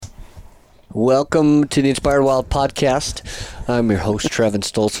Welcome to the Inspired Wild Podcast. I'm your host, Trevin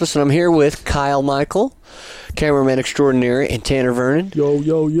Stoltzfus, and I'm here with Kyle Michael, cameraman extraordinary, and Tanner Vernon. Yo,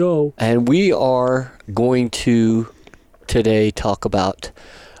 yo, yo. And we are going to today talk about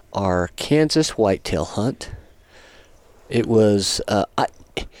our Kansas whitetail hunt. It was, Can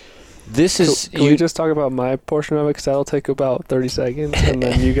we just talk about my portion of it? Because that'll take about 30 seconds, and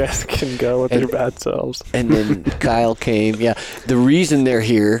then you guys can go with your bad selves. And then Kyle came. Yeah, the reason they're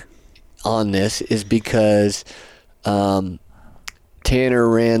here on this is because Tanner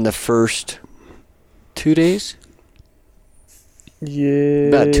ran the first 2 days. Yeah.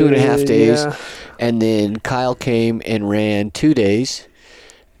 About 2.5 days. Yeah. And then Kyle came and ran 2 days.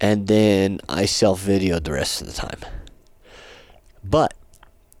 And then I self-videoed the rest of the time. But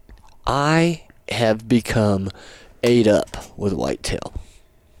I have become ate up with whitetail.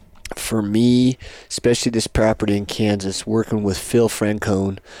 For me, especially this property in Kansas, working with Phil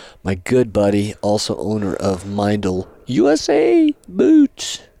Francone, my good buddy, also owner of Mindle USA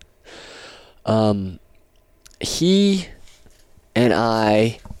Boots. He and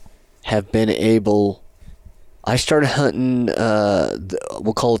I have been able. I started hunting.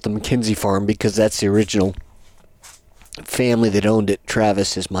 We'll call it the McKenzie Farm because that's the original family that owned it.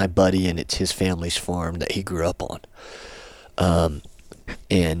 Travis is my buddy, and it's his family's farm that he grew up on.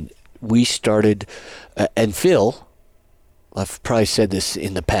 And we started, and Phil, I've probably said this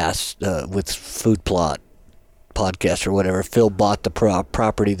in the past with Food Plot podcast or whatever, Phil bought the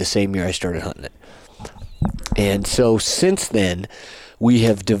property the same year I started hunting it. And so since then, we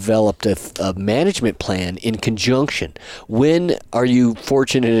have developed a management plan in conjunction. When are you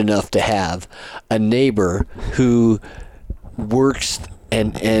fortunate enough to have a neighbor who works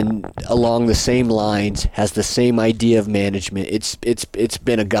and along the same lines, has the same idea of management? It's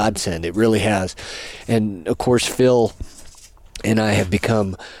been a godsend. It really has. And of course, Phil and I have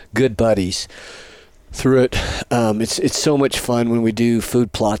become good buddies through it. It's so much fun when we do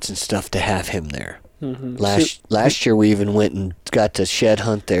food plots and stuff to have him there. Mm-hmm. Last year we even went and got to shed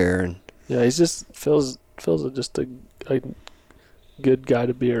hunt there. And yeah, Phil's just a good guy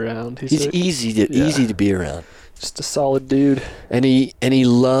to be around. He's easy to be around. Just a solid dude. And he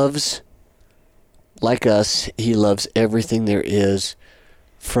loves, like us, he loves everything there is,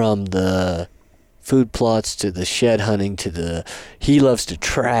 from the food plots to the shed hunting he loves to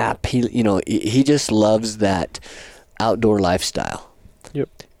trap. He just loves that outdoor lifestyle. Yep.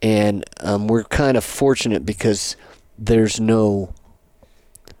 And we're kind of fortunate because there's no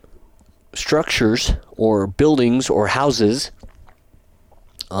structures or buildings or houses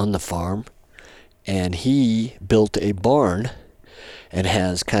on the farm. And he built a barn and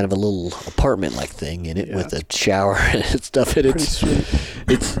has kind of a little apartment-like thing in it with a shower and stuff. And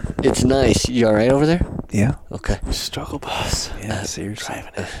it's nice. You all right over there? Yeah. Okay. Struggle bus. Yeah, seriously.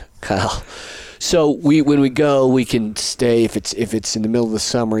 Kyle. So when we go, we can stay. If it's in the middle of the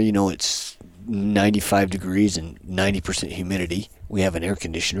summer, it's 95 degrees and 90% humidity. We have an air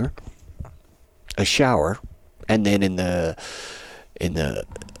conditioner, a shower, and then in the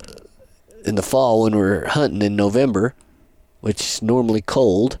fall when we're hunting in November, which is normally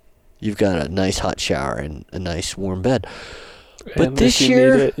cold, you've got a nice hot shower and a nice warm bed. But And this if you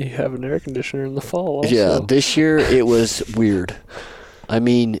year, need it, you have an air conditioner in the fall also. yeah, this year it was weird. I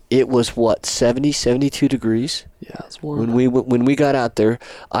mean, it was 70, 72 degrees. Yeah, it's warm. When we got out there.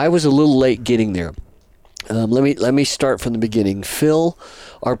 I was a little late getting there. Let me start from the beginning. Phil,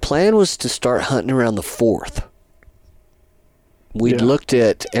 our plan was to start hunting around the 4th. We looked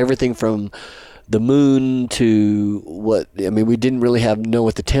at everything from the moon to we didn't really know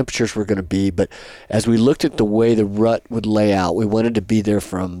what the temperatures were going to be, but as we looked at the way the rut would lay out, we wanted to be there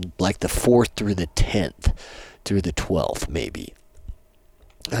from like the 4th through the 10th, through the 12th maybe,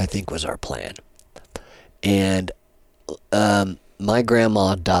 I think was our plan. And my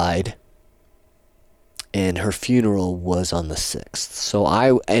grandma died, and her funeral was on the 6th. So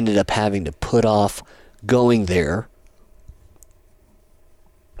I ended up having to put off going there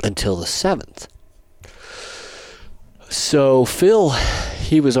until the 7th. So Phil,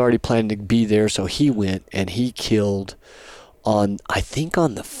 he was already planning to be there, so he went and he killed on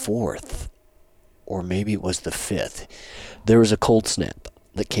the 4th, or maybe it was the 5th. There was a cold snap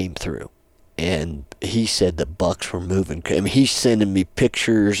that came through, and he said the bucks were moving. I mean, he's sending me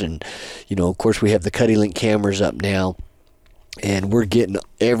pictures, and of course we have the CuddyLink cameras up now, and we're getting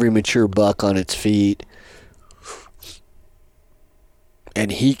every mature buck on its feet. And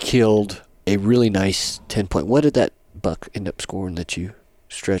he killed a really nice 10-point. What did that buck end up scoring that you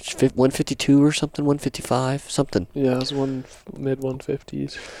stretched? 152 or something? 155? Something. Yeah, it was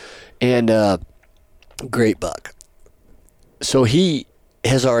mid-150s. And great buck. So he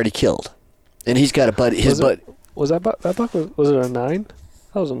has already killed. And he's got a buddy. His butt. Was that buck? That buck was it a 9?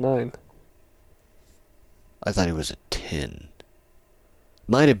 That was a 9. I thought he was a 10.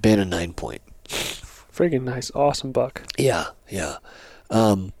 Might have been a 9 point. Friggin' nice, awesome buck. Yeah.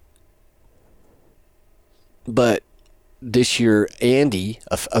 But this year, Andy,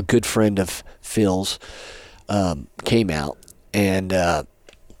 a good friend of Phil's, came out, and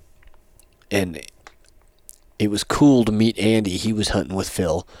it was cool to meet Andy. He was hunting with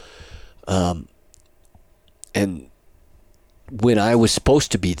Phil, and when I was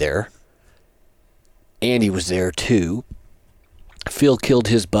supposed to be there, Andy was there too. Phil killed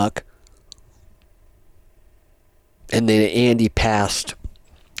his buck, and then Andy passed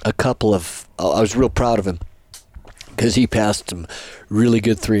a couple of. I was real proud of him because he passed some really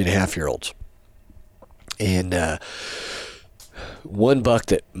good 3.5-year-olds, and one buck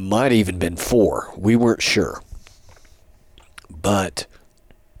that might have even been 4. We weren't sure, but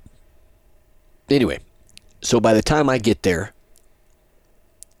anyway. So by the time I get there,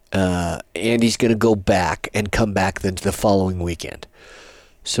 Andy's going to go back and come back the following weekend.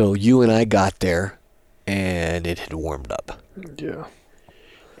 So you and I got there, and it had warmed up. Yeah.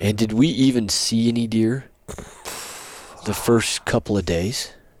 And did we even see any deer the first couple of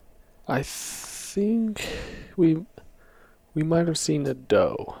days? I think we might have seen a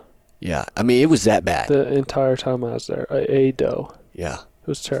doe. Yeah. I mean, it was that bad. The entire time I was there. A doe. Yeah. It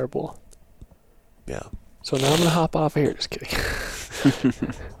was terrible. Yeah. So now I'm going to hop off of here. Just kidding.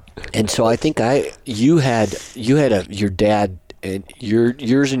 And so I think you had your dad and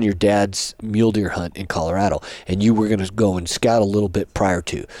yours and your dad's mule deer hunt in Colorado, and you were going to go and scout a little bit prior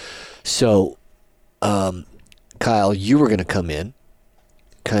to. So, Kyle, you were going to come in,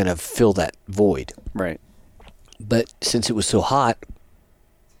 kind of fill that void. Right. But since it was so hot,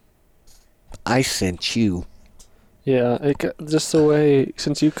 I sent you. Yeah, it got just the way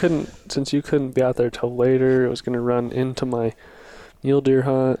since you couldn't be out there till later, it was going to run into my mule deer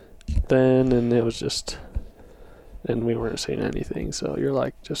hunt then, and it was just, and we weren't seeing anything. So you're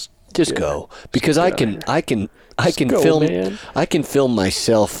like, just go, because I can go, film man. I can film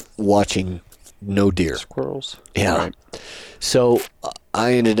myself watching no deer. Squirrels. Yeah. Right. So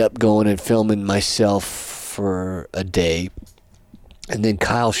I ended up going and filming myself for a day, and then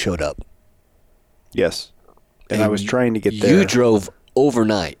Kyle showed up. Yes. And I was trying to get there. You drove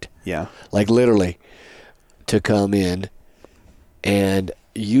overnight. Yeah. Like literally to come in, and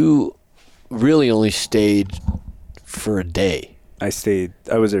you really only stayed for a day. I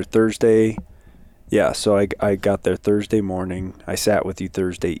was there Thursday. Yeah, so I got there Thursday morning. I sat with you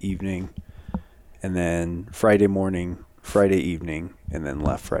Thursday evening, and then Friday morning, Friday evening, and then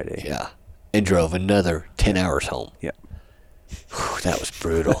left Friday. Yeah. And drove another 10 hours home. Yeah. Whew, that was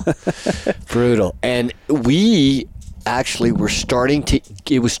brutal. Brutal. And we actually it was starting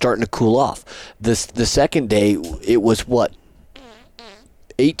to cool off. The second day, it was what?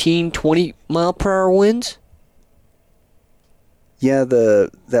 18, 20 mile per hour winds? Yeah,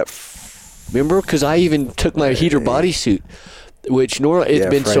 Remember? Because I even took my heater bodysuit, which normally it's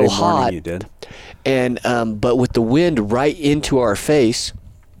been Friday so hot. You did. And but with the wind right into our face,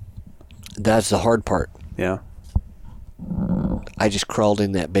 that's the hard part. Yeah. I just crawled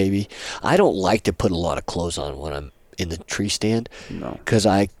in that baby. I don't like to put a lot of clothes on when I'm in the tree stand. No. Because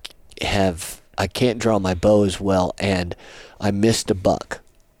I can't draw my bow as well, and I missed a buck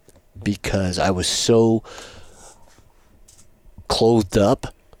because I was so clothed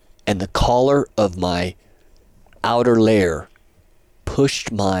up, and the collar of my outer layer pushed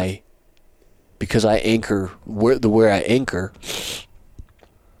because I anchor where I anchor,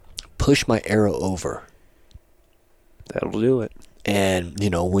 push my arrow over. That'll do it. And,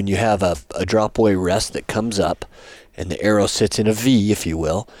 when you have a drop away rest that comes up and the arrow sits in a V, if you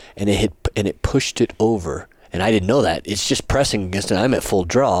will, and it pushed it over. And I didn't know that. It's just pressing against it. I'm at full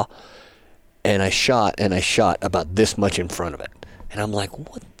draw. And I shot about this much in front of it. And I'm like,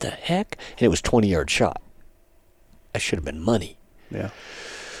 what the heck? And it was 20-yard shot. I should have been money. Yeah.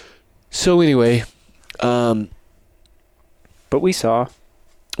 So anyway, but we saw.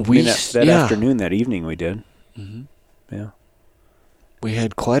 That afternoon, that evening we did. Mm-hmm. Yeah. We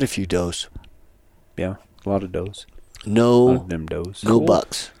had quite a few does. Yeah, a lot of does. A lot No of them does. No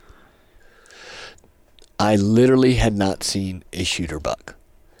bucks. I literally had not seen a shooter buck,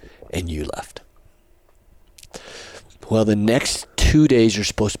 and you left. Well, the next 2 days are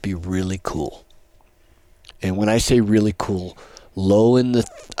supposed to be really cool. And when I say really cool, low in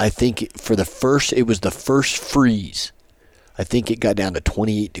I think it was the first freeze. I think it got down to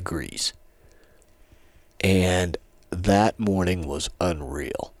 28 degrees. And that morning was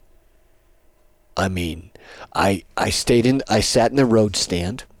unreal. I mean, I sat in the road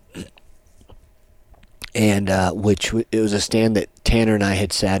stand, and it was a stand that Tanner and I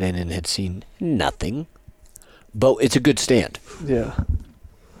had sat in and had seen nothing. But it's a good stand. Yeah,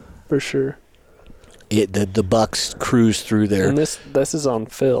 for sure. The bucks cruise through there. And this is on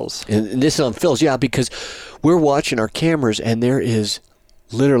Phil's. And this is on Phil's, yeah, because we're watching our cameras and there is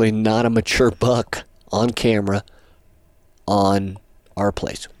literally not a mature buck on camera on our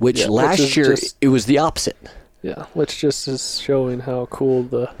place. Which last year it was the opposite. Yeah, which just is showing how cool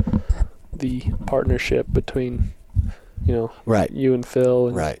the partnership between, right, you and Phil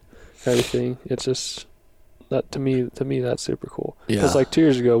and right, everything. It's just that to me that's super cool. Yeah. Because like 2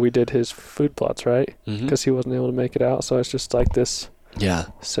 years ago we did his food plots, right? Mhm. Because he wasn't able to make it out, so it's just like this. Yeah.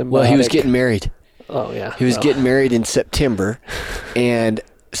 Symbiotic. Well, he was getting married. Oh yeah. He was getting married in September, and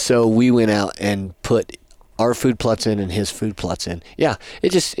so we went out and put our food plots in and his food plots in. Yeah,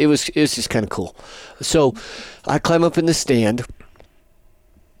 it was just kind of cool. So I climb up in the stand.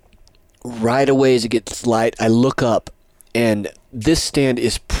 Right away as it gets light, I look up, and this stand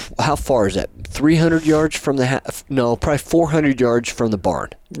is how far is that? 300 yards from probably 400 yards from the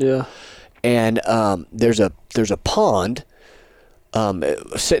barn. Yeah. And there's a pond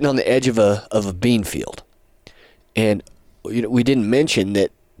sitting on the edge of a bean field, and we didn't mention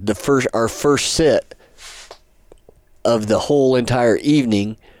that our first sit of the whole entire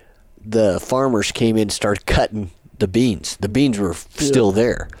evening, the farmers came in and started cutting the beans. The beans were still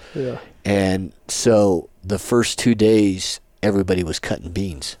there. Yeah. And so the first 2 days, everybody was cutting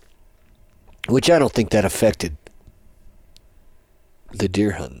beans, which I don't think that affected the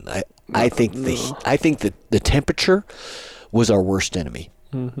deer hunting. I think that the temperature was our worst enemy.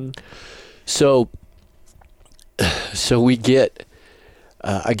 Mm-hmm. So we get,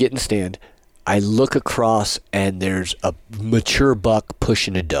 I get in the stand. I look across and there's a mature buck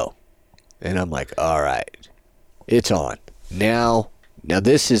pushing a doe, and I'm like, all right, it's on now. Now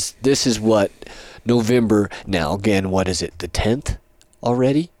this is what November. Now again, what is it? The 10th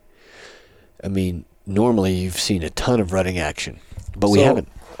already? I mean, normally you've seen a ton of rutting action, but we haven't.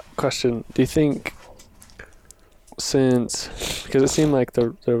 Question: do you think because it seemed like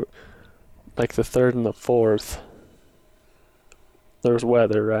the 3rd and the 4th there was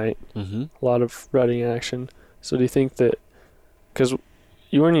weather, right? Mm-hmm. A lot of rutting action. So do you think that because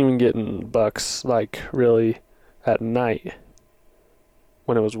you weren't even getting bucks like really at night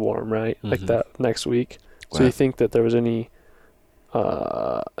when it was warm, right? Mm-hmm. Like that next week. So Right. you think that there was any,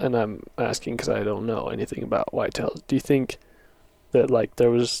 and I'm asking because I don't know anything about whitetails. Do you think that like there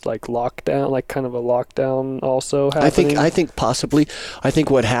was like lockdown, like kind of a lockdown also happening? I think possibly. I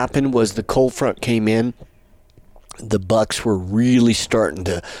think what happened was the cold front came in. The bucks were really starting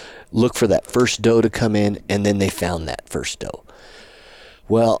to look for that first doe to come in, and then they found that first doe.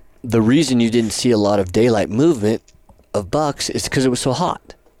 Well, the reason you didn't see a lot of daylight movement of bucks is because it was so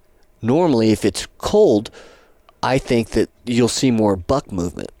hot. Normally, if it's cold, I think that you'll see more buck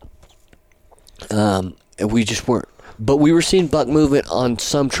movement. And we just weren't. But we were seeing buck movement on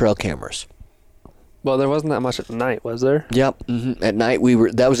some trail cameras. Well, there wasn't that much at night, was there? Yep. Mm-hmm. At night,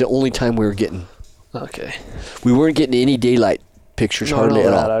 that was the only time we were getting. Okay. We weren't getting any daylight pictures hardly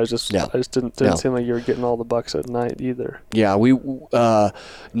at all. I just didn't seem like you were getting all the bucks at night either. Yeah, we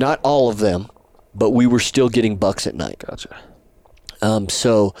not all of them, but we were still getting bucks at night. Gotcha.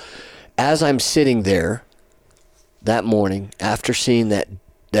 So as I'm sitting there that morning after seeing that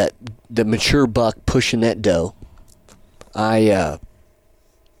the mature buck pushing that doe, I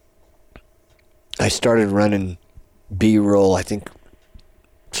started running B-roll, I think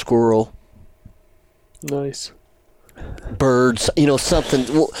squirrel, Nice. birds, something.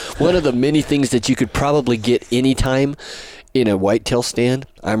 One of the many things that you could probably get anytime in a whitetail stand,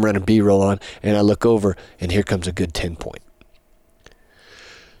 I'm running B-roll on, and I look over, and here comes a good 10-point.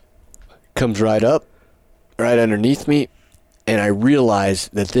 Comes right up, right underneath me, and I realize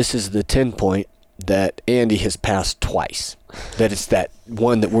that this is the 10-point that Andy has passed twice. That it's that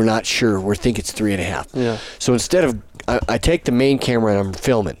one that we're not sure. We think it's 3.5. Yeah. So instead of, I take the main camera and I'm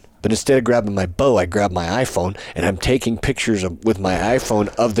filming. But instead of grabbing my bow, I grab my iPhone, and I'm taking pictures with my iPhone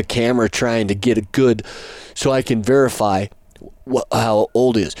of the camera, trying to get a good, so I can verify how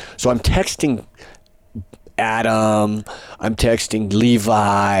old it is. So I'm texting Adam, I'm texting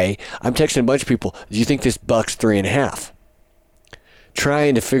Levi, I'm texting a bunch of people. Do you think this buck's 3.5?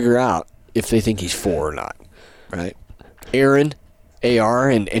 Trying to figure out if they think he's 4 or not, right? Aaron, AR,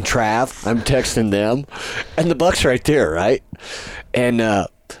 and Trav, I'm texting them, and the buck's right there, right? And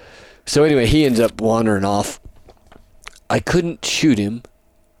so anyway, he ends up wandering off. I couldn't shoot him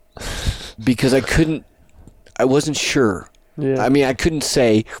because I wasn't sure. Yeah. I mean, I couldn't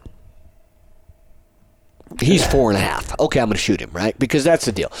say He's 4.5. Okay, I'm going to shoot him, right? Because that's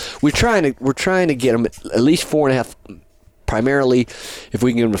the deal. We're trying to get him at least 4.5. Primarily, if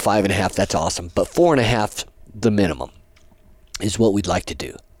we can get him to 5.5, that's awesome. But 4.5, the minimum, is what we'd like to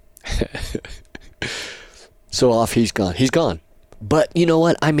do. So off he's gone. He's gone. But you know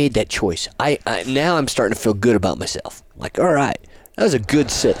what? I made that choice. I now I'm starting to feel good about myself. Like, all right, that was a good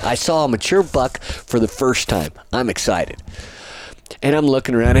sit. I saw a mature buck for the first time. I'm excited. And I'm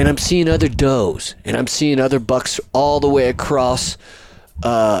looking around, and I'm seeing other does, and I'm seeing other bucks all the way across,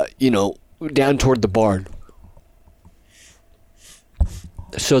 down toward the barn.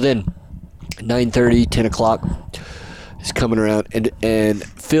 So then, 9:30, 10 o'clock is coming around, and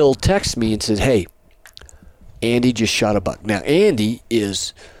Phil texts me and says, hey, Andy just shot a buck. Now, Andy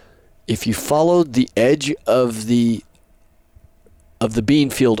is, if you followed the edge of the bean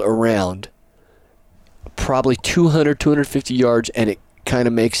field around, probably 200, 250 yards, and it kind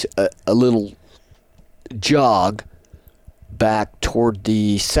of makes a little jog back toward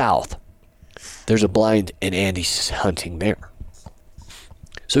the south. There's a blind, and Andy's hunting there.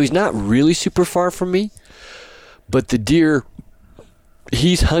 So he's not really super far from me, but the deer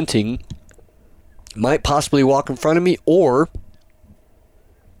he's hunting might possibly walk in front of me, or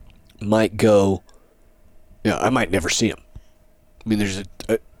might go, I might never see him. I mean, there's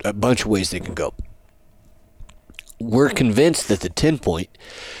a bunch of ways they can go. We're convinced that the 10-point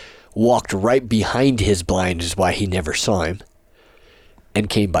walked right behind his blind, is why he never saw him, and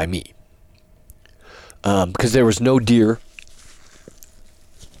came by me. Because there was no deer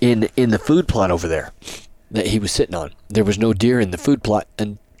in the food plot over there that he was sitting on. There was no deer in the food plot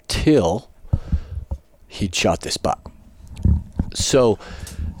until he'd shot this buck. So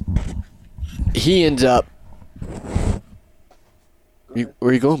he ends up... where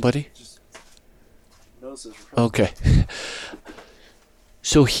are you going, buddy? Okay.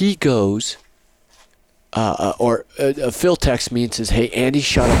 So he goes, Phil texts me and says, hey, Andy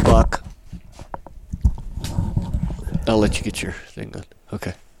shot a buck. I'll let you get your thing on.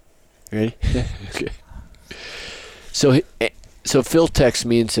 Okay. Ready? Okay. So Phil texts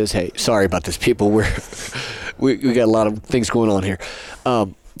me and says, hey, sorry about this, people. We got a lot of things going on here.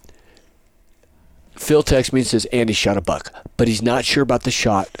 Phil texts me and says, Andy shot a buck, but he's not sure about the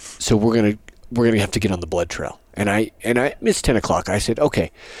shot, so we're gonna have to get on the blood trail. And it's 10 o'clock. I said,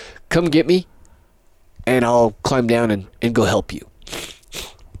 okay, come get me, and I'll climb down and go help you.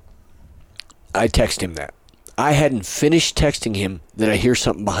 I text him that. I hadn't finished texting him that I hear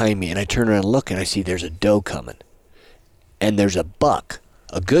something behind me, and I turn around and look, and I see there's a doe coming. And there's a buck,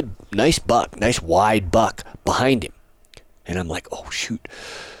 a good, nice buck, nice wide buck behind him. And I'm like, oh, shoot.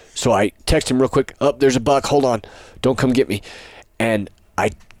 So I text him real quick, there's a buck, hold on, don't come get me. And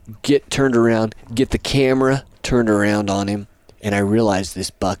I get turned around, get the camera turned around on him, and I realize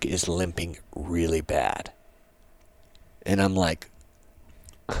this buck is limping really bad. And I'm like,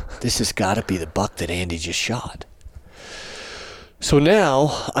 this has got to be the buck that Andy just shot. So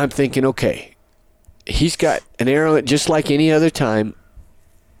now I'm thinking, okay, he's got an arrow just like any other time.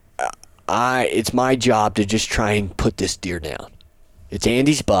 It's my job to just try and put this deer down. It's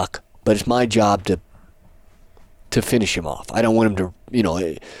Andy's buck, but it's my job to finish him off. I don't want him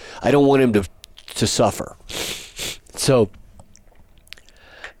to, I don't want him to suffer. So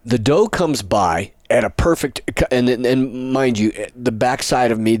the doe comes by at a perfect, and mind you, the back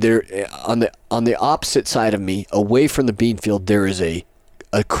side of me, there on the opposite side of me, away from the bean field, there is a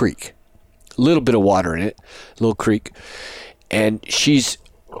creek, a little bit of water in it, a little creek, and she's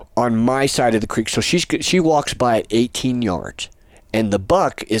on my side of the creek. So she walks by at 18 yards, and the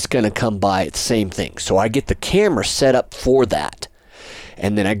buck is going to come by at the same thing. So I get the camera set up for that,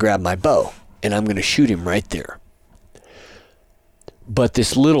 and then I grab my bow, and I'm going to shoot him right there. But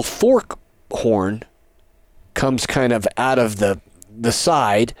this little fork horn comes kind of out of the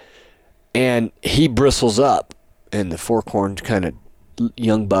side, and he bristles up, and the fork horn kind of,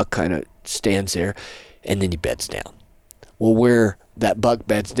 young buck kind of stands there, and then he beds down. Well, where that buck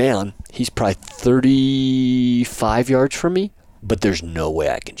beds down, he's probably 35 yards from me, but there's no way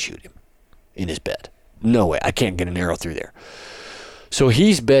I can shoot him in his bed. No way. I can't get an arrow through there. So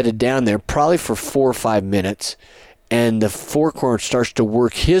he's bedded down there probably for 4 or 5 minutes, and the fork horn starts to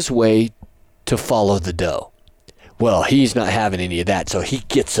work his way to follow the doe. Well, he's not having any of that, so he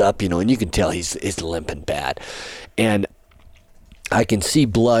gets up, and you can tell he's limping bad. And I can see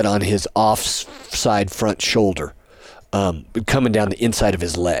blood on his offside front shoulder coming down the inside of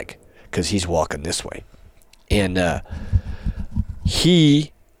his leg because he's walking this way. And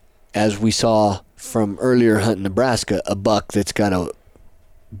he, as we saw from earlier hunt in Nebraska, a buck that's got a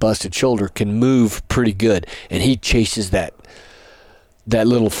busted shoulder can move pretty good, and he chases that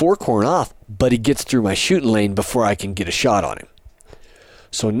little fork horn off, but he gets through my shooting lane before I can get a shot on him.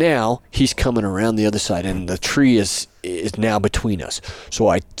 So now he's coming around the other side, and the tree is now between us. So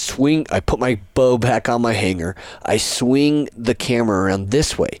I put my bow back on my hanger, I swing the camera around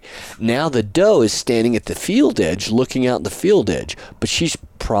this way. Now the doe is standing at the field edge, looking out the field edge, but she's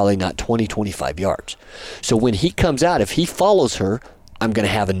probably not 20, 25 yards. So when he comes out, if he follows her, I'm going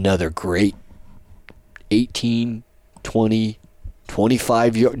to have another great 18, 20,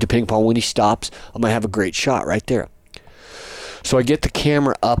 25 yards, depending upon when he stops, I'm going to have a great shot right there. So I get the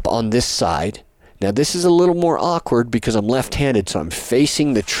camera up on this side. Now this is a little more awkward because I'm left-handed, so I'm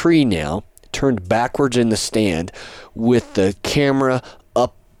facing the tree now, turned backwards in the stand with the camera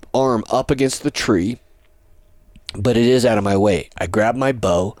arm up against the tree, but it is out of my way. I grab my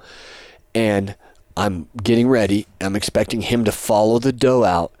bow and I'm getting ready. I'm expecting him to follow the doe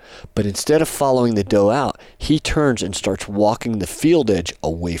out, but instead of following the doe out, he turns and starts walking the field edge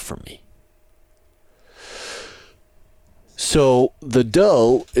away from me. So the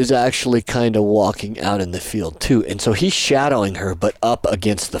doe is actually kind of walking out in the field too, and so he's shadowing her, but up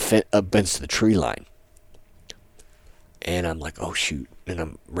against the tree line. And I'm like, oh shoot! And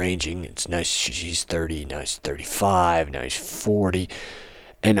I'm ranging. It's nice. She's 30. Now he's 35. Now he's 40,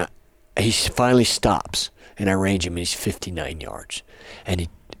 and he finally stops, and I range him, and he's 59 yards, and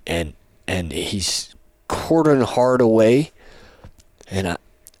he's quartering hard away, and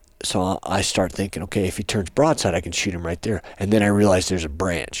So I start thinking, okay, if he turns broadside, I can shoot him right there. And then I realize there's a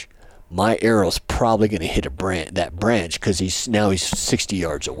branch. My arrow's probably going to hit that branch because he's 60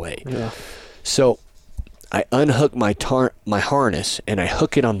 yards away. Yeah. So I unhook my harness and I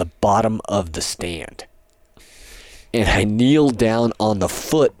hook it on the bottom of the stand. And I kneel down on the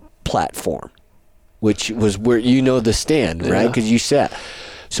foot platform, which was where the stand, right? Because you sat.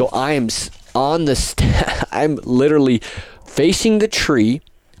 So I am on the I'm literally facing the tree.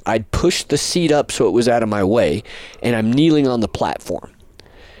 I'd pushed the seat up so it was out of my way, and I'm kneeling on the platform.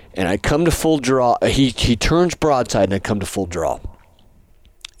 And I come to full draw. He turns broadside, and I come to full draw.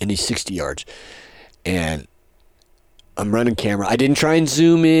 And he's 60 yards. And I'm running camera. I didn't try and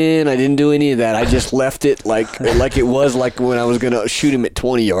zoom in. I didn't do any of that. I just left it like it was like when I was going to shoot him at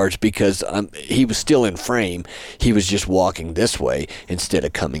 20 yards because he was still in frame. He was just walking this way instead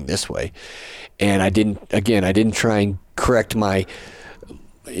of coming this way. And I didn't try and correct my...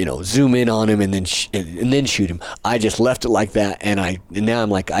 zoom in on him and then shoot him. I just left it like that, and now I'm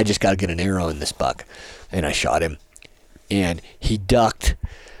like, I just got to get an arrow in this buck, and I shot him, and he ducked.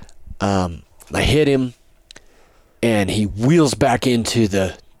 I hit him, and he wheels back into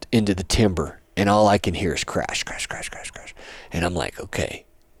the timber, and all I can hear is crash, crash, crash, crash, crash, and I'm like, okay,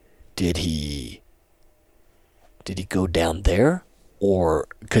 did he go down there, or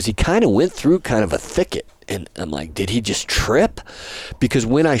because he kind of went through kind of a thicket. And I'm like, did he just trip? Because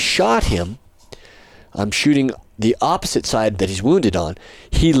when I shot him, I'm shooting the opposite side that he's wounded on.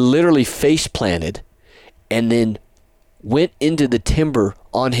 He literally face planted and then went into the timber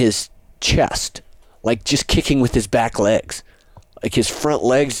on his chest, like just kicking with his back legs. Like his front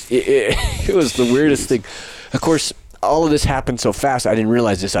legs, it was the weirdest thing. Of course, all of this happened so fast, I didn't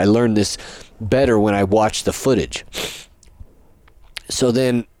realize this. I learned this better when I watched the footage. So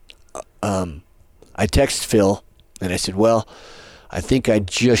then... I texted Phil, and I said, well, I think I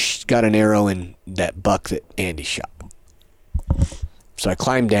just got an arrow in that buck that Andy shot. So I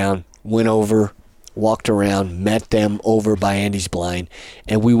climbed down, went over, walked around, met them over by Andy's blind,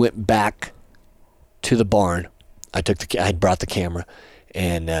 and we went back to the barn. I brought the camera,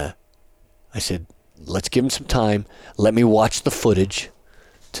 and I said, let's give him some time. Let me watch the footage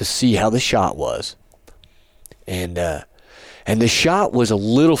to see how the shot was. And the shot was a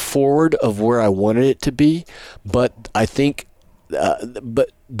little forward of where I wanted it to be, but I think,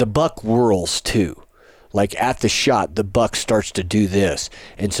 but the buck whirls too. Like at the shot, the buck starts to do this.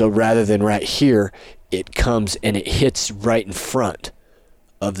 And so rather than right here, it comes and it hits right in front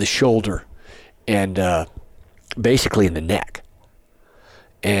of the shoulder and basically in the neck.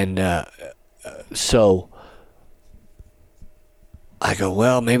 And so I go,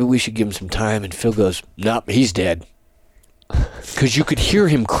 well, maybe we should give him some time. And Phil goes, nope, he's dead. Because you could hear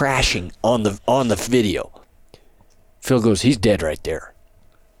him crashing on the video. Phil goes, he's dead right there.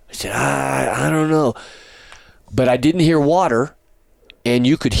 I said, I don't know. But I didn't hear water, and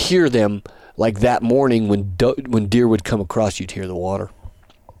you could hear them like that morning when deer would come across, you'd hear the water.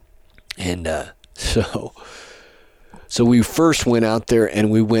 And so we first went out there,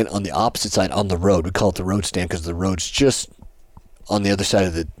 and we went on the opposite side on the road. We call it the road stand because the road's just on the other side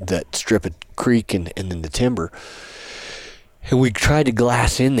of that strip of creek and then the timber. And we tried to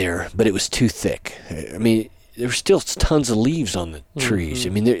glass in there, but it was too thick. I mean, there were still tons of leaves on the trees. I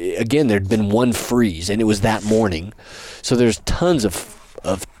mean, there'd been one freeze, and it was that morning. So there's tons of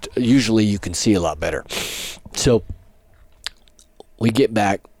usually you can see a lot better. So we get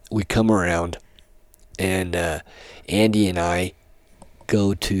back, we come around, and Andy and I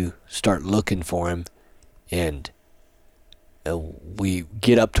go to start looking for him, and we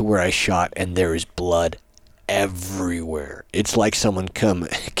get up to where I shot, and there is blood everywhere. It's like someone came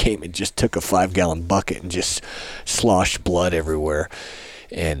and just took a 5-gallon bucket and just sloshed blood everywhere.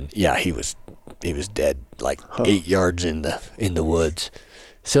 And yeah, he was dead, like 8 yards in the woods.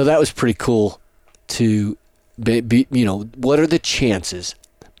 So that was pretty cool to be, what are the chances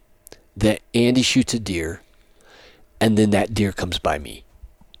that Andy shoots a deer and then that deer comes by me?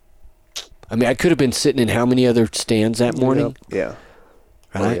 I mean, I could have been sitting in how many other stands that morning? Yep. Yeah.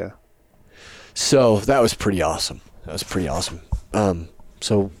 Right? Oh, yeah. So that was pretty awesome.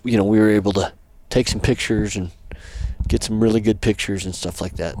 So, we were able to take some pictures and get some really good pictures and stuff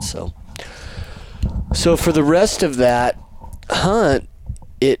like that. So for the rest of that hunt,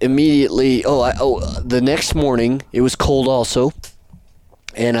 it immediately, the next morning, it was cold also,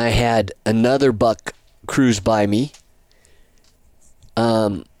 and I had another buck cruise by me.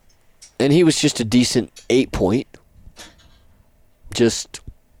 And he was just a decent 8-point. Just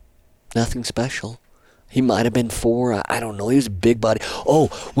nothing special. He might have been 4. I don't know. He was a big body. Oh,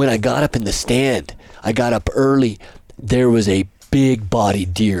 when I got up in the stand, I got up early. There was a big body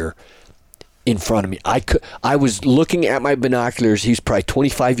deer in front of me. I was looking at my binoculars. He was probably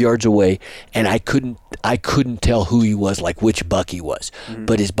 25 yards away, and I couldn't tell who he was, like which buck he was.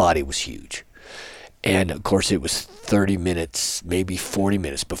 But his body was huge. And of course, it was 30 minutes, maybe 40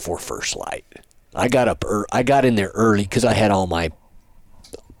 minutes before first light. I got in there early because I had all my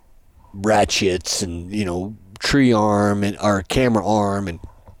ratchets and tree arm or camera arm, and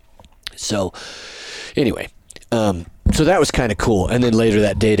so anyway, so that was kind of cool. And then later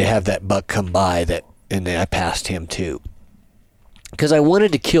that day to have that buck come by, and then I passed him too, because I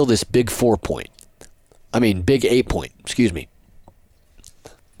wanted to kill this big 4-point. I mean, big 8-point. Excuse me.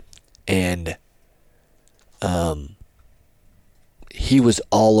 And he was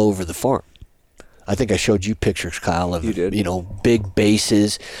all over the farm. I think I showed you pictures, Kyle, of you did. Big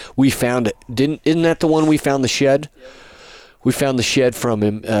bases. We found it. Isn't that the one we found the shed? Yeah. We found the shed from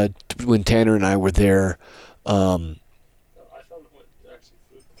him when Tanner and I were there. I found it with actually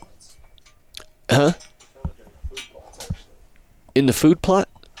food plots. Huh? I found it during food plots, actually. In the food plot?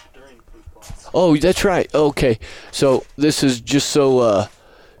 During food plots. Oh, that's right. Okay, so this is just so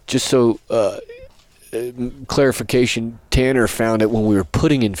clarification. Tanner found it when we were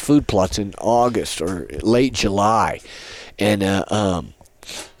putting in food plots in August or late July, and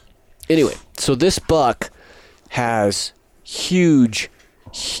anyway, so this buck has huge.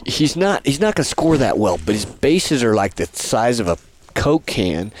 He's not going to score that well, but his bases are like the size of a Coke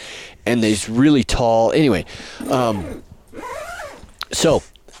can, and he's really tall. Anyway, so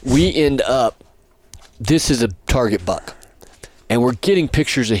we end up. This is a target buck, and we're getting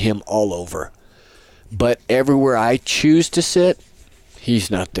pictures of him all over. But everywhere I choose to sit, he's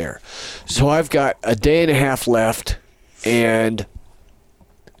not there. So I've got a day and a half left, and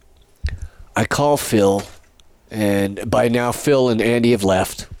I call Phil, and by now Phil and Andy have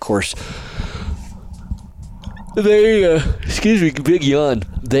left, of course. They, excuse me, big yawn.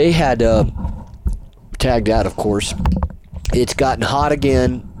 They had tagged out, of course. It's gotten hot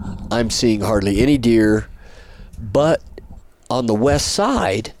again. I'm seeing hardly any deer. But on the west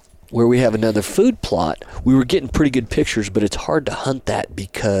side, where we have another food plot, we were getting pretty good pictures, but it's hard to hunt that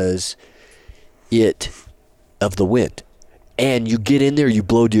because of the wind. And you get in there, you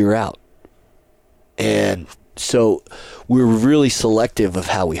blow deer out. And so we're really selective of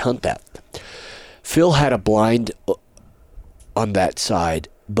how we hunt that. Phil had a blind on that side,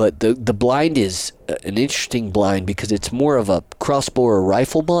 but the blind is an interesting blind because it's more of a crossbow or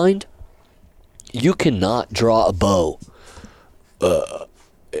rifle blind. You cannot draw a bow.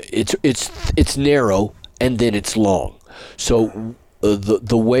 It's narrow and then it's long. So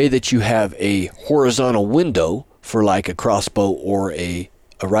the way that you have a horizontal window for like a crossbow or a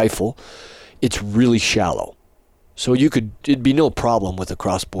rifle, it's really shallow. So it'd be no problem with a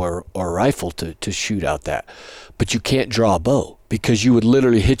crossbow or a rifle to shoot out that. But you can't draw a bow because you would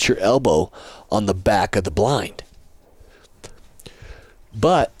literally hit your elbow on the back of the blind.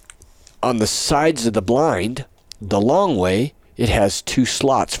 But on the sides of the blind, the long way, it has 2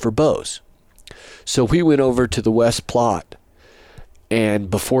 slots for bows. So we went over to the west plot,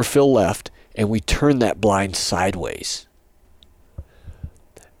 and before Phil left, and we turned that blind sideways.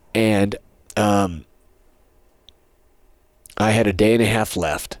 And I had a day and a half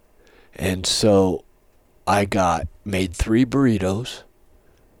left, and so I made 3 burritos,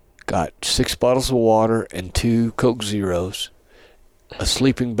 got 6 bottles of water and 2 Coke Zeros, a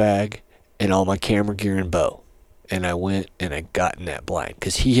sleeping bag, and all my camera gear and bow. And I went and I got in that blind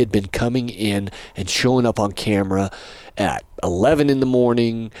because he had been coming in and showing up on camera at 11 in the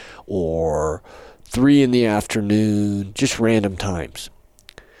morning or 3 in the afternoon, just random times.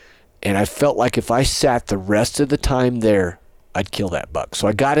 And I felt like if I sat the rest of the time there, I'd kill that buck. So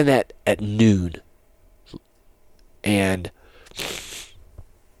I got in at noon. And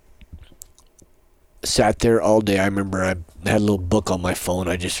sat there all day. I remember I had a little book on my phone.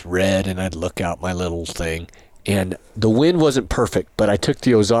 I just read and I'd look out my little thing. And the wind wasn't perfect, but I took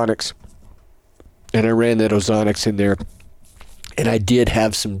the Ozonics and I ran that Ozonics in there. And I did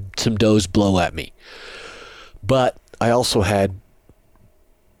have some does blow at me. But I also had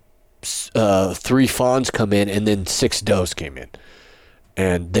 3 fawns come in and then 6 does came in.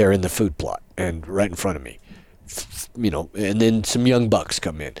 And they're in the food plot and right in front of me. And then some young bucks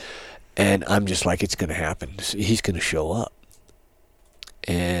come in. And I'm just like, it's going to happen. He's going to show up.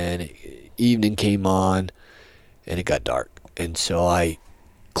 And evening came on, and it got dark. And so I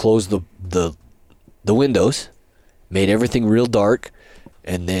closed the windows, made everything real dark,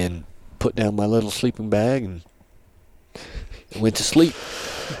 and then put down my little sleeping bag and went to sleep.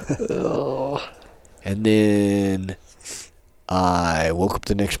 And then I woke up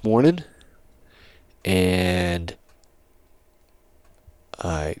the next morning, and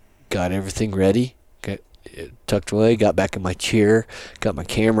I got everything ready, got tucked away, got back in my chair, got my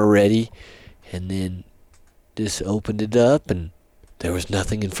camera ready, and then just opened it up, and there was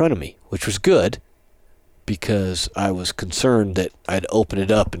nothing in front of me, which was good because I was concerned that I'd open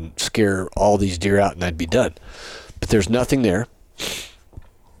it up and scare all these deer out and I'd be done. But there's nothing there.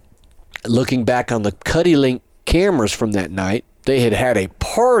 Looking back on the CuddeLink cameras from that night, they had a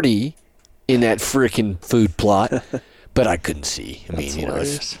party in that freaking food plot. But I couldn't see. I mean,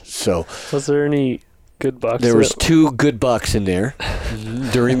 so was there any good bucks? There was 2 good bucks in there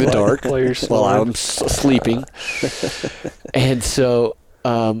during the dark while I'm sleeping. And so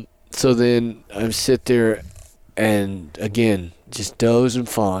then I sit there, and again, just does and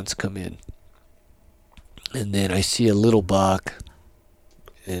fawns come in, and then I see a little buck,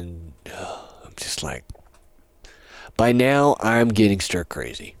 and I'm just like, by now I'm getting stir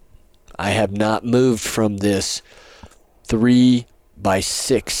crazy. I have not moved from this 3 by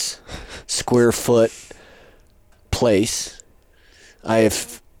 6 square foot place. I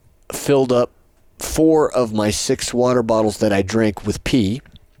have filled up 4 of my 6 water bottles that I drank with pee,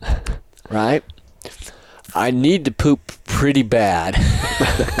 right? I need to poop pretty bad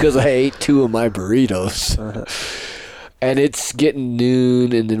because I ate 2 of my burritos. And it's getting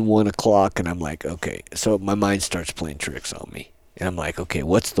noon and then 1 o'clock, and I'm like, okay. So my mind starts playing tricks on me. And I'm like, okay,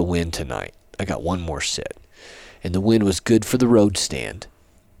 what's the wind tonight? I got 1 more sit. And the wind was good for the road stand.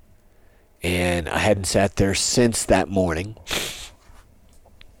 And I hadn't sat there since that morning.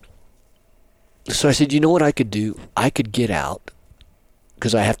 So I said, you know what I could do? I could get out,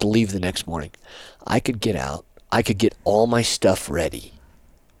 because I have to leave the next morning. I could get out. I could get all my stuff ready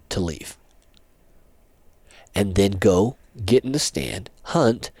to leave. And then go, get in the stand,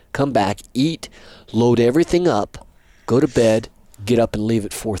 hunt, come back, eat, load everything up, go to bed, get up and leave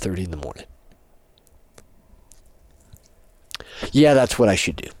at 4:30 in the morning. Yeah, that's what I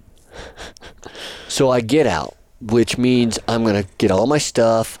should do. So I get out, which means I'm going to get all my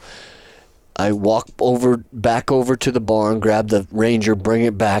stuff. I walk back over to the barn, grab the Ranger, bring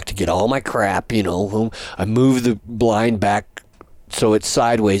it back to get all my crap, I move the blind back so it's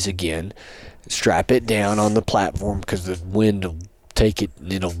sideways again, strap it down on the platform because the wind will take it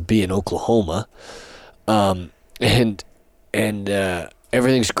and it'll be in Oklahoma. And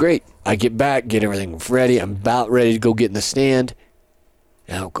everything's great. I get back, get everything ready. I'm about ready to go get in the stand.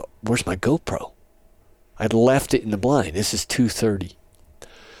 And I'll go, where's my GoPro? I'd left it in the blind. This is 2:30.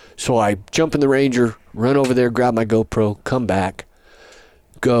 So I jump in the Ranger, run over there, grab my GoPro, come back,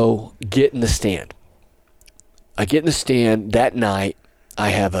 go get in the stand. I get in the stand. That night, I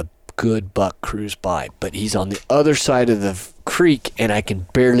have a good buck cruise by, but he's on the other side of the creek, and I can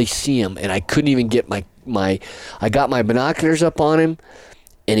barely see him, and I couldn't even get I got my binoculars up on him,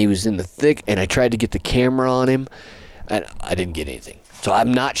 and he was in the thick, and I tried to get the camera on him, and I didn't get anything. So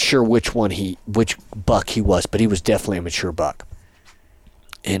I'm not sure which buck he was, but he was definitely a mature buck.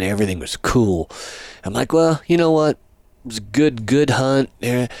 And everything was cool. I'm like, well, you know what? It was a good hunt.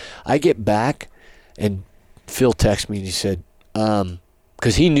 I get back, and Phil texted me, and he said,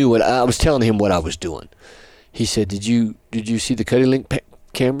 because he knew what I was telling him what I was doing. He said, did you see the CuddeLink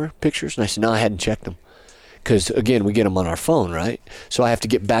camera pictures? And I said, no, I hadn't checked them. because again, we get them on our phone, right? So I have to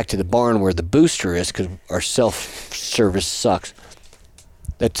get back to the barn where the booster is because our self-service sucks.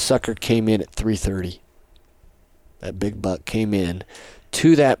 That sucker came in at 3:30. That big buck came in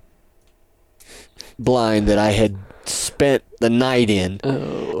to that blind that I had spent the night in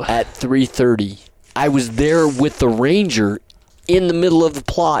at 3:30. I was there with the ranger in the middle of the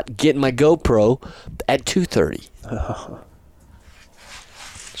plot getting my GoPro at 2:30.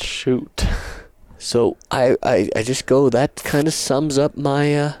 Shoot. So I just go, that kind of sums up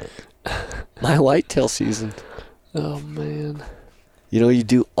my my whitetail season. Oh, man. You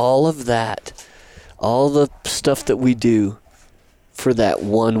do all of that, all the stuff that we do for that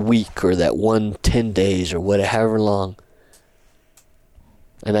 1 week or that 10 days or whatever long.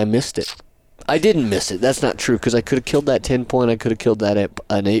 And I missed it. I didn't miss it. That's not true, because I could have killed that 10 point. I could have killed that at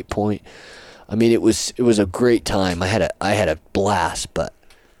an 8 point. I mean, it was a great time. I had a blast, but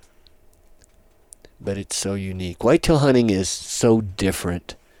it's so unique. Whitetail hunting is so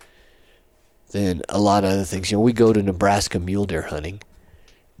different than a lot of other things. We go to Nebraska mule deer hunting,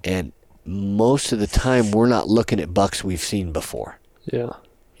 and most of the time we're not looking at bucks we've seen before. Yeah.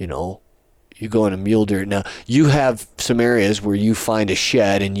 You go in a mule deer. Now, you have some areas where you find a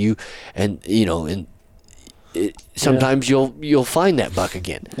shed sometimes you'll find that buck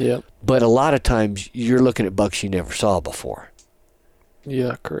again. Yeah. But a lot of times you're looking at bucks you never saw before.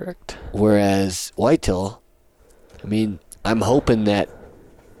 Yeah, correct. Whereas whitetail, I mean, I'm hoping that,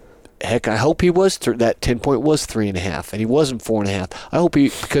 heck, I hope he was that 10 point was 3.5, and he wasn't 4.5. I hope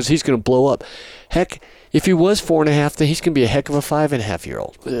because he's going to blow up. Heck, if he was 4.5, then he's going to be a heck of a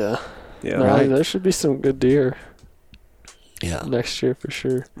 5.5-year-old. Yeah. Yeah. No, Right. there should be some good deer Yeah. next year for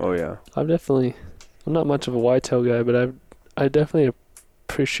sure. Oh yeah. I'm not much of a whitetail guy, but I definitely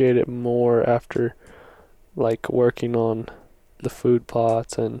appreciate it more after like working on the food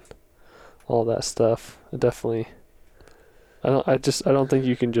plots and all that stuff. I don't think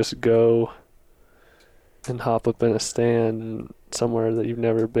you can just go and hop up in a stand somewhere that you've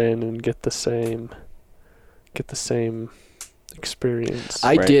never been and get the same experience.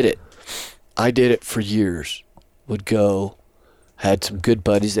 I Right. did it. I did it for years. Would go, had some good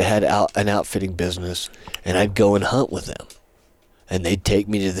buddies that had an outfitting business, and I'd go and hunt with them. And they'd take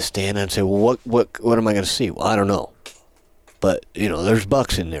me to the stand and I'd say, well, what am I going to see? Well, I don't know. But, there's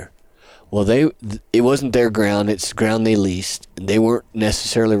bucks in there. Well, it wasn't their ground. It's ground they leased. And they weren't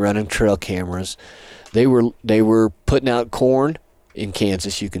necessarily running trail cameras. They were putting out corn. In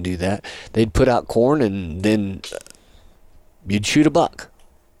Kansas, you can do that. They'd put out corn, and then you'd shoot a buck.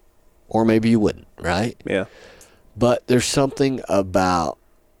 Or maybe you wouldn't, right? Yeah. But there's something about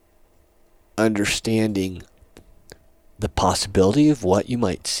understanding the possibility of what you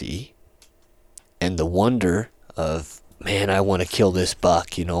might see and the wonder of, man, I want to kill this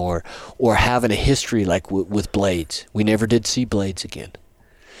buck, or having a history like with blades. We never did see blades again.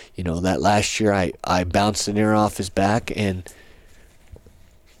 That last year I bounced an arrow off his back, and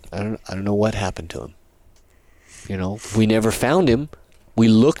I don't know what happened to him. We never found him. We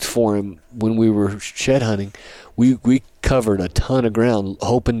looked for him when we were shed hunting. We covered a ton of ground,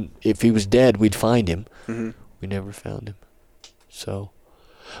 hoping if he was dead, we'd find him. Mm-hmm. We never found him. So,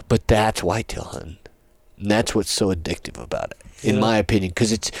 but that's whitetail hunting. And that's what's so addictive about it, in my opinion,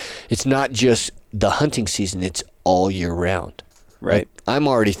 because it's not just the hunting season, it's all year round. Right. I'm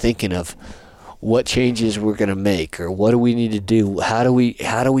already thinking of what changes we're going to make, or what do we need to do? How do we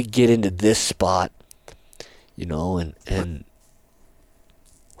get into this spot? And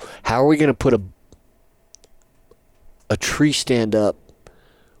how are we going to put a tree stand up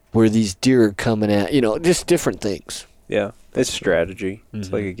where these deer are coming at? Just different things. Yeah. It's strategy. It's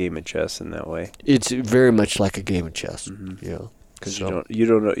Mhm. like a game of chess in that way. It's very much like a game of chess. Mhm. Because So- you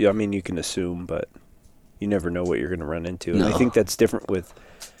don't know. I mean, you can assume, but you never know what you're going to run into. And I No. think that's different with,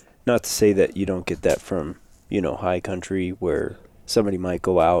 not to say that you don't get that from, high country where somebody might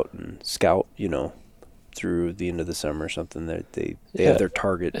go out and scout, through the end of the summer or something, that they Yeah. have their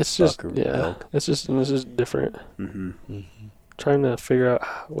target. It's just buck or yeah. elk. It's just different. Mm-hmm. Trying to figure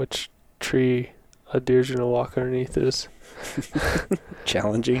out which tree a deer's gonna walk underneath is.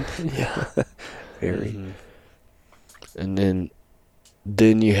 Challenging. Yeah. Very. Mhm. And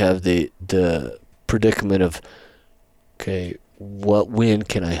then you have the predicament of, okay, what wind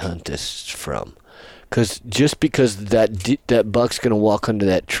can I hunt this from? Because just because that buck's going to walk under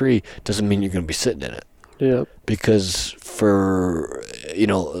that tree doesn't mean you're going to be sitting in it. Yep. Because for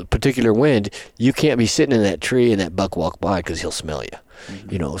a particular wind, you can't be sitting in that tree and that buck walk by because he'll smell you.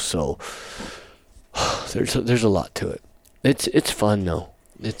 Mm-hmm. So there's a lot to it. It's fun though.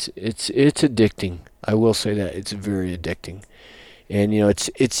 It's addicting. I will say that it's very addicting. And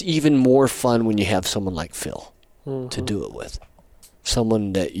it's even more fun when you have someone like Phil Mm-hmm. to do it with,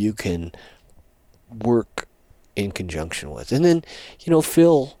 someone that you can work in conjunction with. And then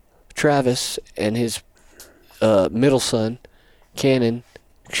Phil Travis and his middle son Cannon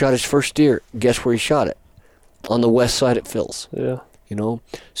shot his first deer. Guess where he shot it? On the west side at Phil's. Yeah.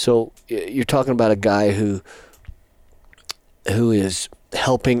 So you're talking about a guy who is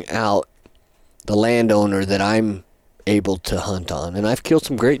helping out the landowner that I'm able to hunt on, and I've killed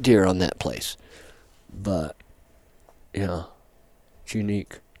some great deer on that place. But yeah, it's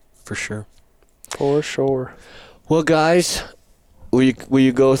unique for sure. For sure. Well, guys, will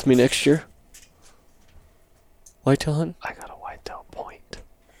you go with me next year? Whitetail hunting? I got a whitetail point.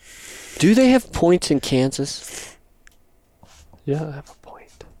 Do they have points in Kansas? Yeah, I have a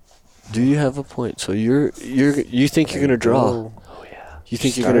point. Do you have a point? So you think you're gonna draw? Oh yeah. You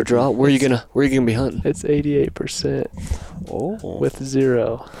think you're gonna draw? Where are you gonna be hunting? It's 88% Oh. with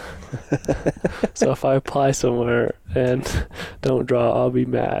 0. So if I apply somewhere and don't draw, I'll be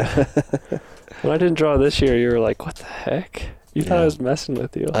mad. When I didn't draw this year, you were like, "What the heck?" You thought I was messing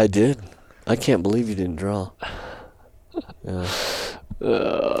with you. I did. I can't believe you didn't draw. Yeah.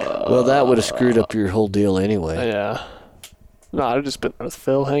 Well, that would have screwed up your whole deal anyway. Yeah. No, I'd have just been with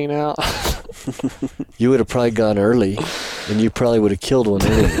Phil hanging out. You would have probably gone early, and you probably would have killed one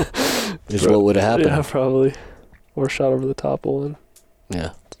early. Is what would have happened. Yeah, probably. Or shot over the top of one.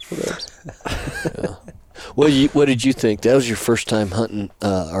 Yeah. Whatever. Yeah. Well, what did you think? That was your first time hunting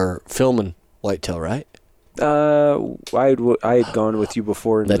or filming whitetail, right? I had gone with you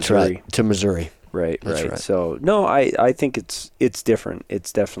before in That's Missouri. right. To Missouri. Right, That's right. right. So no, I think it's different.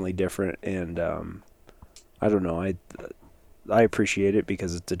 It's definitely different, and I don't know. I appreciate it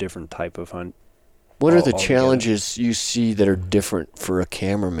because it's a different type of hunt. What are the altogether. challenges you see that are different for a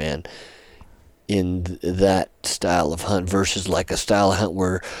cameraman in that style of hunt versus like a style of hunt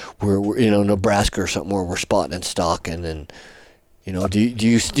where we're Nebraska or something where we're spotting and stalking and do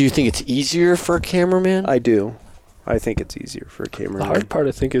you think it's easier for a cameraman? I do. I think it's easier for a cameraman. The hard part,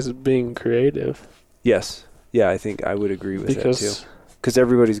 I think, is being creative. Yes. Yeah, I think I would agree with that too. Because Because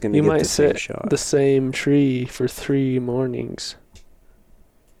everybody's going to you get might the same sit shot. the same tree for 3 mornings.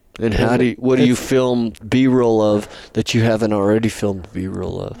 And what do you film B-roll of that you haven't already filmed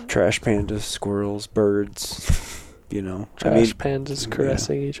B-roll of? Trash pandas, squirrels, birds, Trash pandas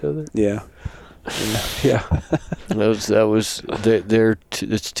caressing each other. Yeah. Yeah.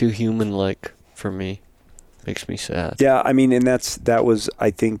 It's too human-like for me. Makes me sad. Yeah, I mean, and that was, I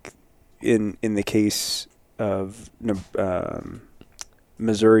think, in the case of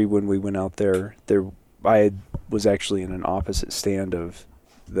Missouri when we went out there, I was actually in an opposite stand of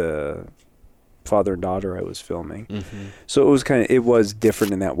the father and daughter I was filming. Mm-hmm. So it was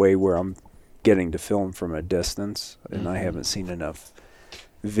different in that way where I'm getting to film from a distance, and I haven't seen enough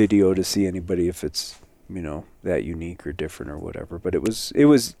video to see anybody if it's, that unique or different or whatever. But it was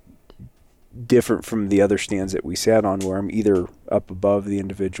different from the other stands that we sat on where I'm either up above the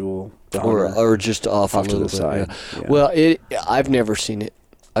individual or just off a to little the bit. side. Yeah. Yeah. Well, I've never seen it.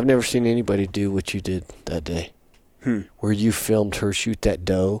 I've never seen anybody do what you did that day, where you filmed her shoot that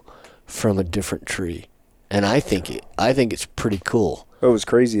doe from a different tree, and I think it's pretty cool. It was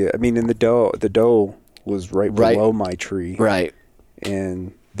crazy. I mean, and the doe was right below my tree, Right.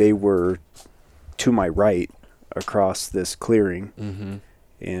 and they were to my right across this clearing,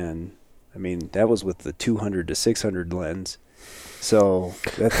 and I mean that was with the 200 to 600 lens, so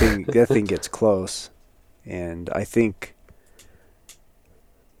that thing gets close, and I think.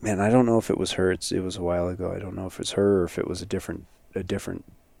 Man, I don't know if it was her. It was a while ago. I don't know if it's her or if it was a different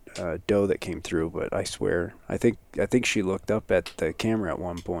doe that came through. But I swear, I think she looked up at the camera at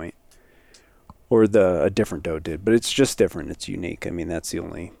one point, or a different doe did. But it's just different. It's unique. I mean, that's the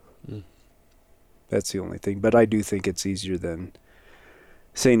only thing. But I do think it's easier than,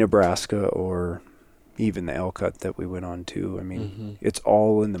 say, Nebraska or even the elk cut that we went on to. I mean, it's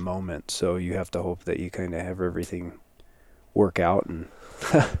all in the moment. So you have to hope that you kind of have everything work out, and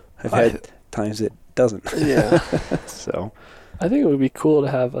I've had times it doesn't. Yeah. So I think it would be cool to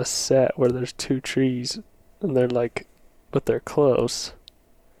have a set where there's 2 trees and but they're close.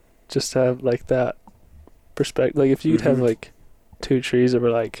 Just to have like that perspective. Like if you'd have like 2 trees that were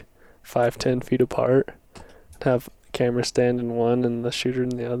like 5-10 feet apart, and have a camera stand in one and the shooter in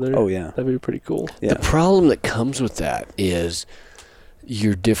the other. Oh yeah, that'd be pretty cool. Yeah. The problem that comes with that is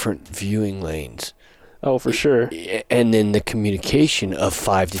your different viewing lanes. Oh, for sure. And then the communication of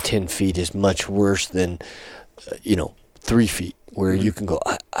 5 to 10 feet is much worse than, 3 feet, where you can go,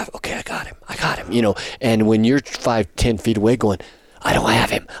 okay, I got him, and when you're 5-10 feet away going, I don't have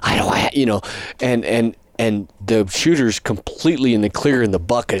him, and and the shooter's completely in the clear, and the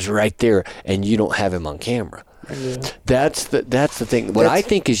buck is right there, and you don't have him on camera. Yeah. That's the thing. What I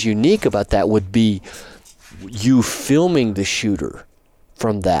think is unique about that would be you filming the shooter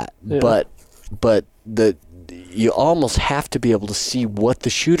from that, Yeah. but you almost have to be able to see what the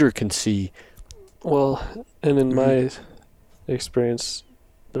shooter can see. Well, and in my experience,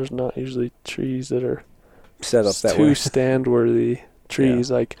 there's not usually trees that are Set up that too way. stand-worthy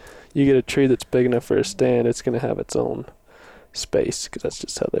trees. Like, you get a tree that's big enough for a stand, it's going to have its own space, because that's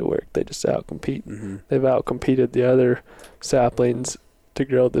just how they work. They just outcompete. Mm-hmm. They've outcompeted the other saplings to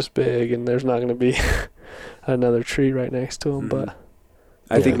grow this big, and there's not going to be another tree right next to them. Mhm. But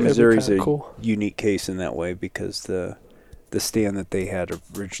I think it'd be Missouri's kinda a cool. unique case in that way because the stand that they had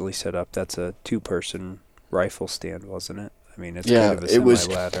originally set up, that's a 2-person rifle stand, wasn't it? I mean, it's Yeah, kind of a it was-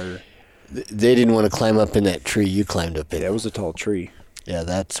 semi-ladder. They didn't want to climb up in that tree you climbed up in. Yeah, it was a tall tree. Yeah,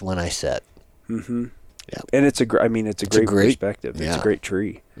 that's when I sat. Mm-hmm. Yeah. And it's a great perspective. It's yeah. a great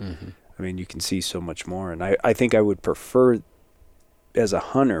tree. Mm-hmm. I mean, you can see so much more. And I think I would prefer, as a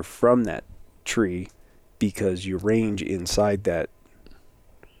hunter, from that tree, because your range inside that,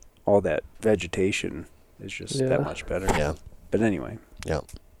 all that vegetation is just Yeah. that much better. Yeah. But anyway. Yeah.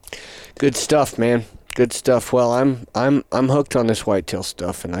 Good stuff, man. Good stuff. Well, I'm hooked on this whitetail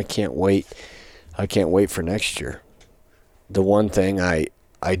stuff, and I can't wait. I can't wait for next year. The one thing I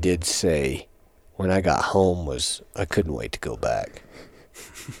did say when I got home was I couldn't wait to go back.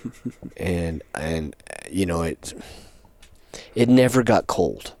 and you know, it never got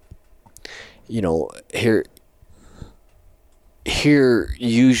cold. You know, here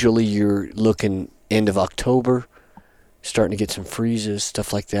usually you're looking end of October, starting to get some freezes,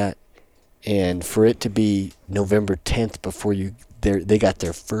 stuff like that. And for it to be November 10th before they got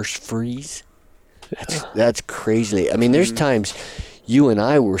their first freeze, that's crazy. I mean, there's times you and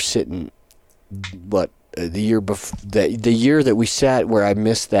I were sitting, the year before, the year that we sat where I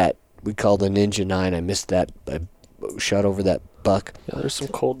missed that, we called the Ninja 9, I missed that, I shot over that buck. Yeah, there's some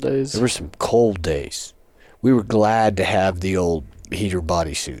cold days. There were some cold days. We were glad to have the old heater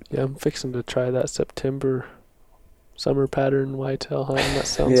bodysuit. Yeah, I'm fixing to try that September summer pattern whitetail hunt. That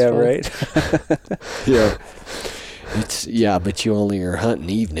sounds Yeah, fun. right. Yeah, but you only are hunting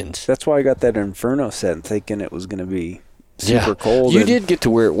evenings. That's why I got that Inferno set, thinking it was going to be super cold. You and did get to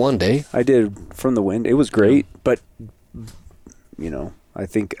wear it one day. I did from the wind. It was great, but you know, I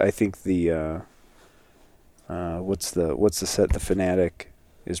think the what's the set? The Fanatic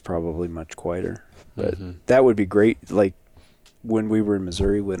is probably much quieter, but that would be great. Like when we were in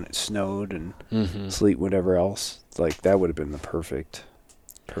Missouri, when it snowed and sleet, whatever else, like that would have been the perfect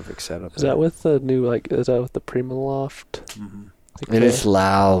setup. Is that with the new, is that with the Primaloft? Mm-hmm. And it's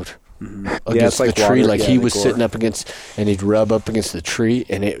loud against the tree. Like he was sitting up against, and he'd rub up against the tree,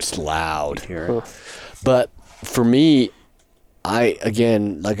 and it was loud. Hear Huh. it. But for me,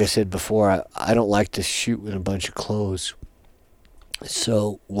 again, like I said before, I don't like to shoot with a bunch of clothes.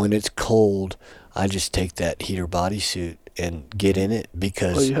 So when it's cold, I just take that heater bodysuit and get in it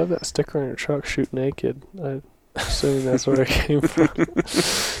because. Well, you have that sticker on your truck, shoot naked. I'm assuming that's where it came from.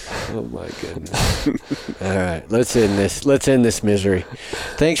 Oh my goodness. All right, let's end this misery.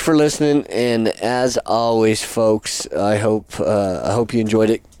 Thanks for listening, and as always, folks, I hope you enjoyed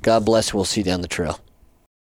it. God bless. We'll see you down the trail.